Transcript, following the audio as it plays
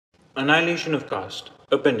Annihilation of Caste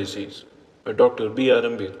Appendices by Dr. B.R.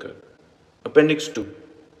 Ambedkar. Appendix 2.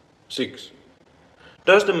 6.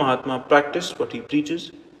 Does the Mahatma practice what he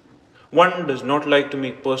preaches? One does not like to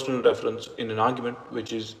make personal reference in an argument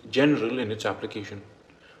which is general in its application.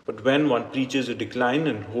 But when one preaches a decline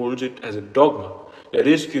and holds it as a dogma, there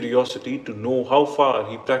is curiosity to know how far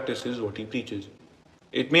he practices what he preaches.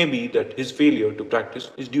 It may be that his failure to practice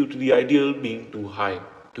is due to the ideal being too high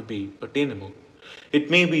to be attainable. It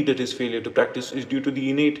may be that his failure to practice is due to the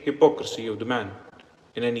innate hypocrisy of the man.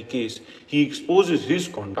 In any case, he exposes his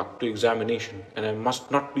conduct to examination, and I must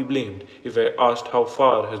not be blamed if I asked how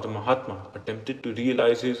far has the Mahatma attempted to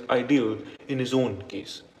realize his ideal in his own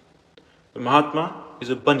case. The Mahatma is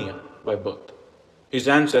a Baniya by birth. His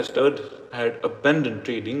ancestors had abandoned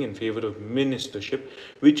trading in favor of ministership,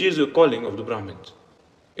 which is a calling of the Brahmins.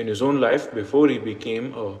 In his own life, before he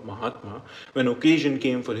became a Mahatma, when occasion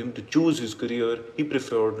came for him to choose his career, he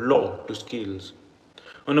preferred law to scales.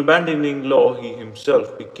 On abandoning law, he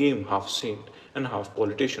himself became half saint and half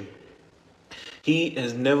politician. He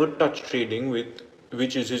has never touched trading,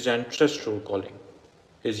 which is his ancestral calling.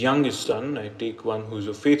 His youngest son, I take one who is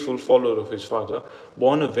a faithful follower of his father,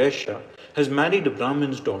 born a Vaishya, has married a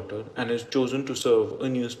Brahmin's daughter and has chosen to serve a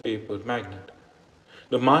newspaper magnate.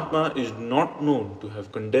 The Mahatma is not known to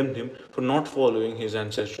have condemned him for not following his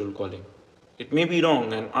ancestral calling. It may be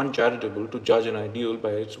wrong and uncharitable to judge an ideal by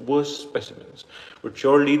its worst specimens, but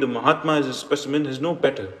surely the Mahatma as a specimen is no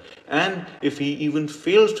better, and if he even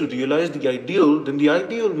fails to realize the ideal, then the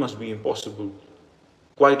ideal must be impossible,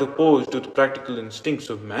 quite opposed to the practical instincts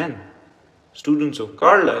of man. Students of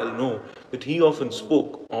Carlyle know that he often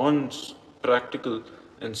spoke on practical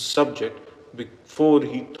and subject before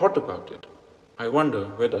he thought about it. I wonder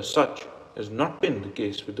whether such has not been the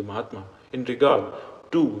case with the Mahatma in regard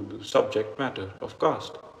to the subject matter of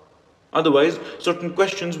caste. Otherwise, certain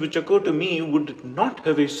questions which occur to me would not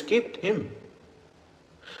have escaped him.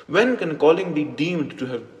 When can a calling be deemed to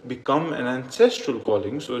have become an ancestral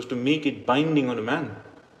calling so as to make it binding on a man?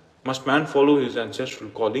 Must man follow his ancestral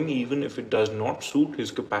calling even if it does not suit his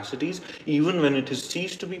capacities, even when it has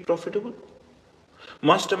ceased to be profitable?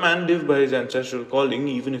 Must a man live by his ancestral calling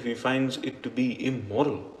even if he finds it to be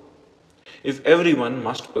immoral? If everyone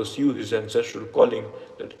must pursue his ancestral calling,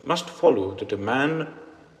 then it must follow that a man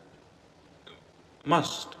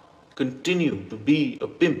must continue to be a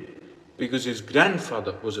pimp because his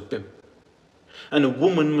grandfather was a pimp. And a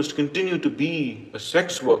woman must continue to be a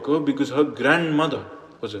sex worker because her grandmother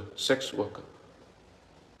was a sex worker.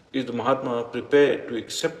 Is the Mahatma prepared to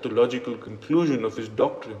accept the logical conclusion of his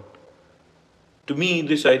doctrine? To me,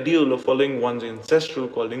 this ideal of following one's ancestral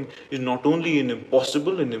calling is not only an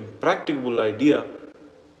impossible and impracticable idea,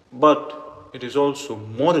 but it is also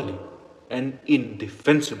morally an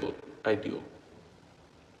indefensible ideal.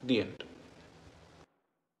 The end.